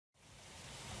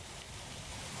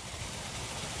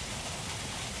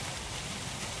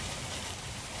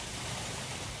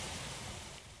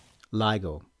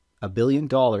LIGO, a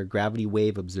billion-dollar gravity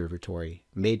wave observatory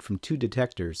made from two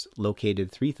detectors located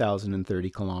 3,030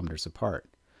 kilometers apart.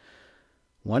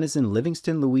 One is in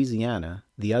Livingstone, Louisiana,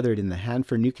 the other in the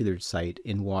Hanford nuclear site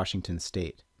in Washington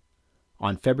state.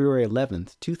 On February 11,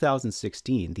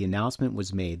 2016, the announcement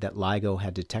was made that LIGO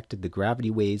had detected the gravity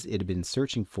waves it had been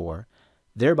searching for,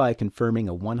 thereby confirming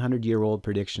a 100-year-old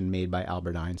prediction made by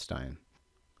Albert Einstein.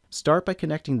 Start by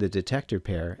connecting the detector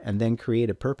pair and then create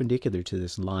a perpendicular to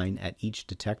this line at each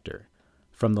detector.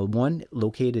 From the one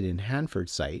located in Hanford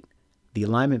site, the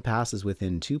alignment passes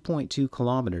within 2.2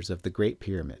 kilometers of the Great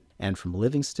Pyramid, and from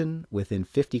Livingstone within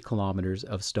 50 kilometers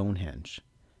of Stonehenge.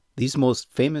 These most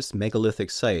famous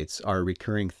megalithic sites are a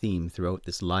recurring theme throughout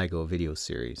this LIGO video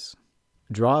series.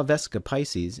 Draw a Vesica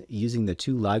Pisces using the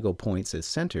two LIGO points as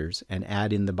centers and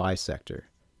add in the bisector.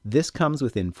 This comes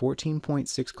within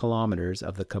 14.6 kilometers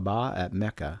of the Kaaba at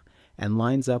Mecca and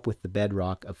lines up with the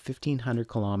bedrock of 1,500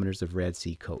 kilometers of Red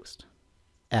Sea coast.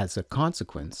 As a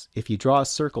consequence, if you draw a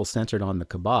circle centered on the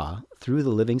Kaaba through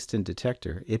the Livingstone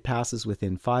detector, it passes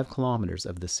within 5 kilometers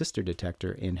of the sister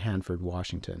detector in Hanford,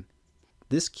 Washington.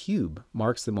 This cube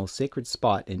marks the most sacred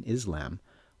spot in Islam,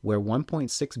 where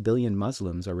 1.6 billion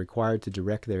Muslims are required to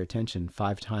direct their attention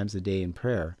 5 times a day in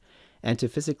prayer, and to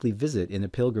physically visit in a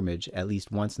pilgrimage at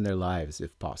least once in their lives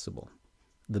if possible.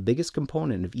 The biggest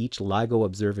component of each LIGO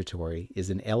observatory is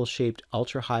an L-shaped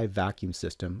ultra-high vacuum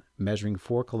system measuring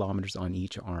 4 kilometers on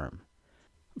each arm.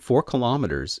 4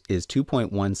 kilometers is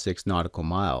 2.16 nautical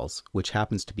miles, which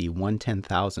happens to be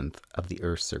 1/10,000th of the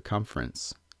Earth's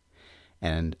circumference,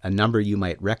 and a number you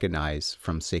might recognize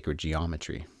from sacred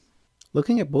geometry.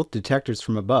 Looking at both detectors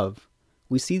from above,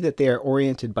 we see that they are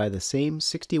oriented by the same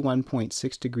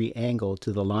 61.6 degree angle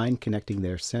to the line connecting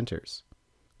their centers.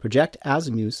 Project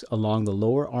azimuths along the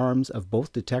lower arms of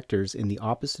both detectors in the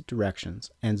opposite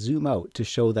directions and zoom out to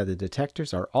show that the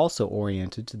detectors are also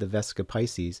oriented to the Vesica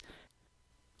Pisces.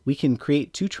 We can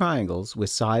create two triangles with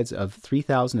sides of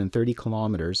 3,030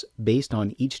 kilometers based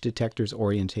on each detector's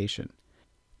orientation.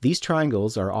 These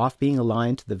triangles are off being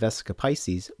aligned to the Vesica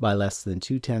Pisces by less than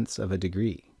 2/10 of a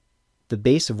degree. The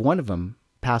base of one of them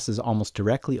passes almost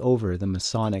directly over the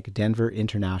Masonic Denver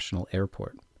International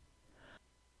Airport.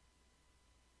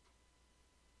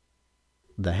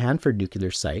 The Hanford nuclear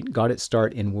site got its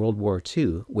start in World War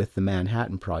II with the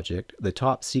Manhattan Project, the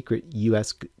top secret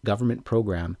U.S. government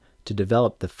program to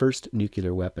develop the first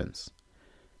nuclear weapons.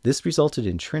 This resulted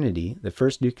in Trinity, the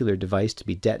first nuclear device to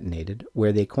be detonated,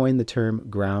 where they coined the term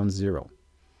Ground Zero.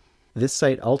 This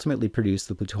site ultimately produced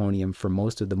the plutonium for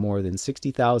most of the more than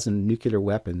 60,000 nuclear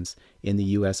weapons in the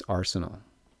U.S. arsenal.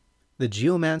 The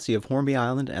geomancy of Hornby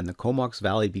Island and the Comox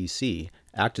Valley, BC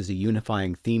act as a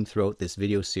unifying theme throughout this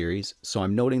video series, so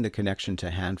I'm noting the connection to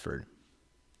Hanford.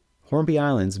 Hornby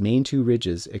Island's main two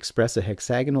ridges express a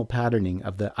hexagonal patterning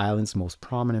of the island's most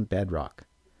prominent bedrock.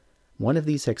 One of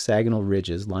these hexagonal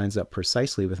ridges lines up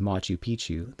precisely with Machu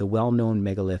Picchu, the well-known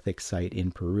megalithic site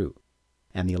in Peru,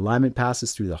 and the alignment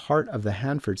passes through the heart of the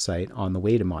Hanford site on the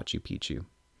way to Machu Picchu.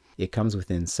 It comes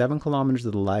within 7 kilometers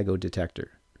of the LIGO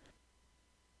detector.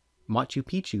 Machu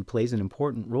Picchu plays an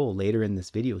important role later in this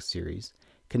video series,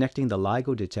 connecting the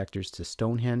LIGO detectors to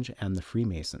Stonehenge and the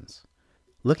Freemasons.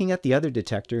 Looking at the other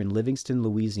detector in Livingstone,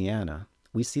 Louisiana,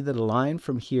 we see that a line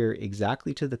from here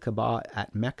exactly to the Kaaba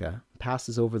at Mecca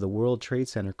passes over the World Trade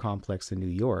Center complex in New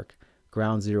York,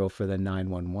 ground zero for the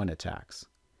 9/11 attacks.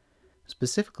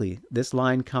 Specifically, this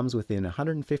line comes within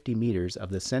 150 meters of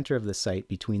the center of the site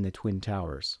between the Twin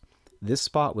Towers. This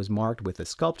spot was marked with a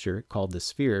sculpture called the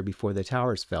Sphere before the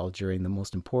towers fell during the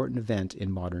most important event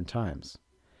in modern times.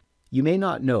 You may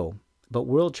not know, but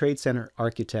World Trade Center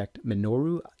architect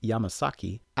Minoru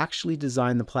Yamasaki actually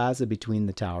designed the plaza between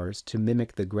the towers to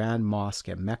mimic the Grand Mosque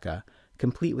at Mecca,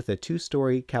 complete with a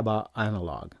 2-story Kaaba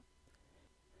analog.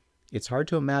 It's hard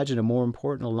to imagine a more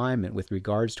important alignment with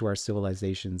regards to our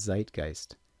civilization's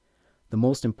zeitgeist. The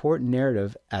most important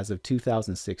narrative as of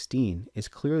 2016 is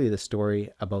clearly the story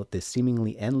about the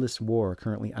seemingly endless war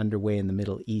currently underway in the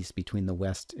Middle East between the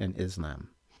West and Islam.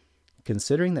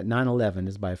 Considering that 9/11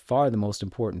 is by far the most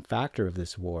important factor of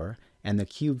this war, and the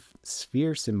cube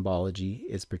sphere symbology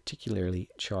is particularly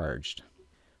charged.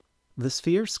 The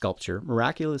sphere sculpture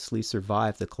miraculously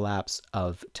survived the collapse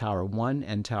of Tower 1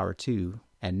 and Tower 2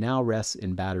 and now rests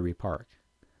in Battery Park.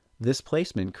 This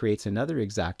placement creates another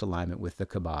exact alignment with the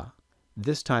Kaaba,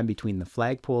 this time between the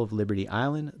flagpole of Liberty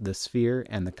Island, the sphere,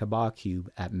 and the Kaaba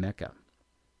cube at Mecca.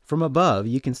 From above,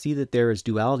 you can see that there is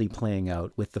duality playing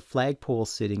out, with the flagpole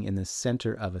sitting in the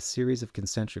center of a series of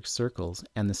concentric circles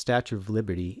and the Statue of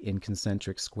Liberty in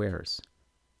concentric squares.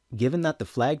 Given that the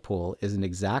flagpole is an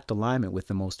exact alignment with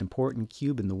the most important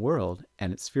cube in the world,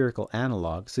 and its spherical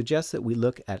analog suggests that we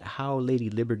look at how Lady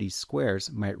Liberty's squares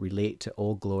might relate to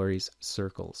Old Glory's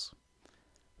circles.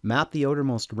 Map the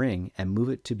outermost ring and move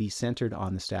it to be centered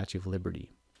on the Statue of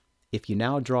Liberty. If you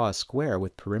now draw a square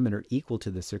with perimeter equal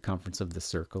to the circumference of the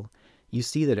circle, you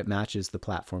see that it matches the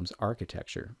platform's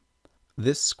architecture.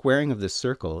 This squaring of the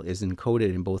circle is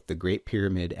encoded in both the Great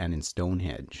Pyramid and in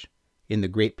Stonehenge. In the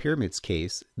Great Pyramid's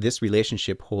case, this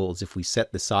relationship holds if we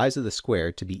set the size of the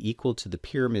square to be equal to the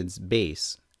pyramid's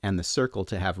base and the circle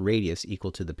to have radius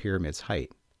equal to the pyramid's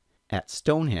height. At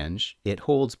Stonehenge, it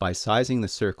holds by sizing the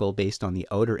circle based on the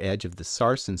outer edge of the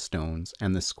sarsen stones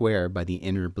and the square by the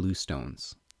inner blue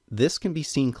stones. This can be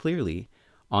seen clearly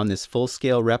on this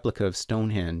full-scale replica of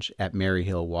Stonehenge at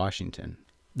Maryhill, Washington.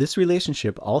 This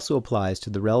relationship also applies to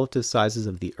the relative sizes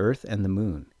of the Earth and the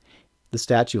Moon. The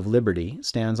Statue of Liberty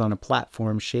stands on a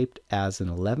platform shaped as an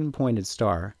 11-pointed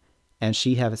star, and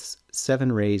she has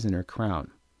 7 rays in her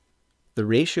crown. The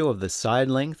ratio of the side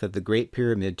length of the Great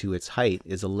Pyramid to its height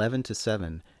is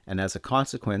 11:7, and as a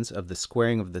consequence of the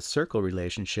squaring of the circle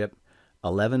relationship,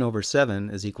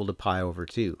 11/7 is equal to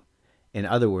pi/2. In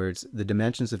other words, the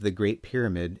dimensions of the Great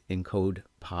Pyramid encode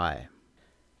pi.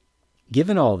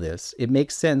 Given all this, it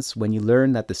makes sense when you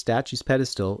learn that the statue's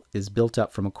pedestal is built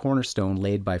up from a cornerstone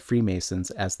laid by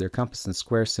Freemasons, as their compass and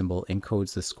square symbol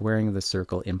encodes the squaring of the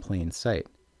circle in plain sight.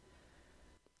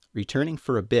 Returning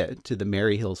for a bit to the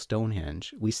Maryhill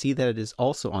Stonehenge, we see that it is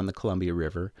also on the Columbia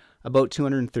River, about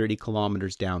 230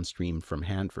 kilometers downstream from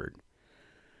Hanford.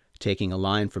 Taking a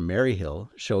line from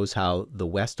Maryhill shows how the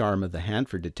west arm of the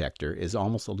Hanford detector is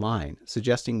almost a line,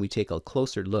 suggesting we take a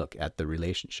closer look at the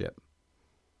relationship.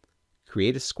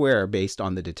 Create a square based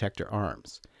on the detector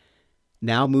arms.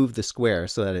 Now move the square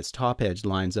so that its top edge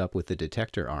lines up with the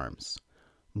detector arms.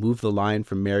 Move the line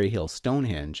from Maryhill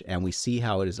Stonehenge and we see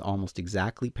how it is almost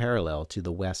exactly parallel to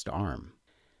the west arm.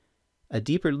 A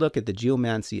deeper look at the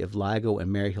geomancy of LIGO and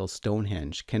Maryhill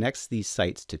Stonehenge connects these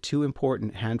sites to 2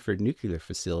 important Hanford nuclear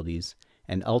facilities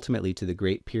and ultimately to the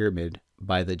Great Pyramid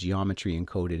by the geometry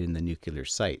encoded in the nuclear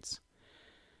sites.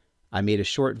 I made a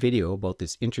short video about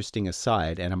this interesting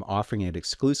aside, and I'm offering it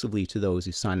exclusively to those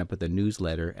who sign up with the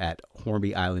newsletter at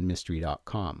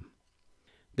HornbyIslandMystery.com.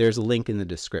 There's a link in the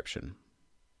description.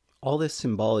 All this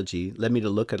symbology led me to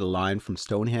look at a line from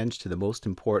Stonehenge to the most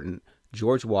important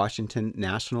George Washington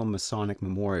National Masonic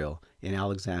Memorial in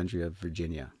Alexandria,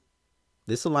 Virginia.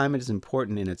 This alignment is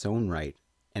important in its own right,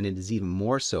 and it is even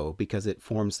more so because it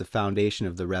forms the foundation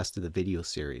of the rest of the video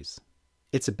series.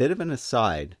 It's a bit of an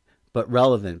aside, but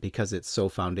relevant because it's so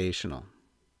foundational.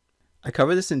 I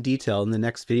cover this in detail in the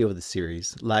next video of the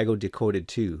series, LIGO Decoded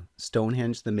 2,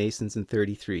 Stonehenge, the Masons in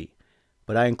 33,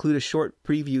 but I include a short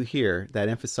preview here that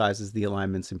emphasizes the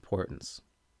alignment's importance.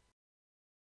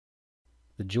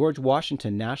 The George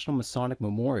Washington National Masonic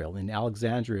Memorial in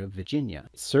Alexandria, Virginia,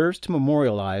 serves to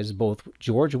memorialize both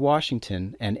George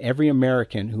Washington and every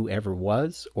American who ever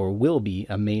was or will be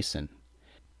a Mason.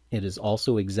 It is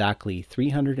also exactly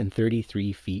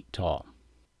 333 feet tall.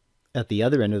 At the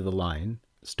other end of the line,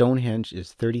 Stonehenge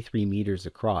is 33 meters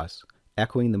across,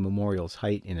 echoing the memorial's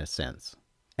height in a sense.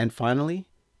 And finally,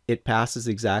 it passes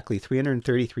exactly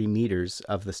 333 meters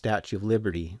of the Statue of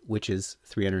Liberty, which is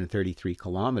 333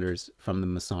 kilometers from the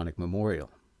Masonic Memorial.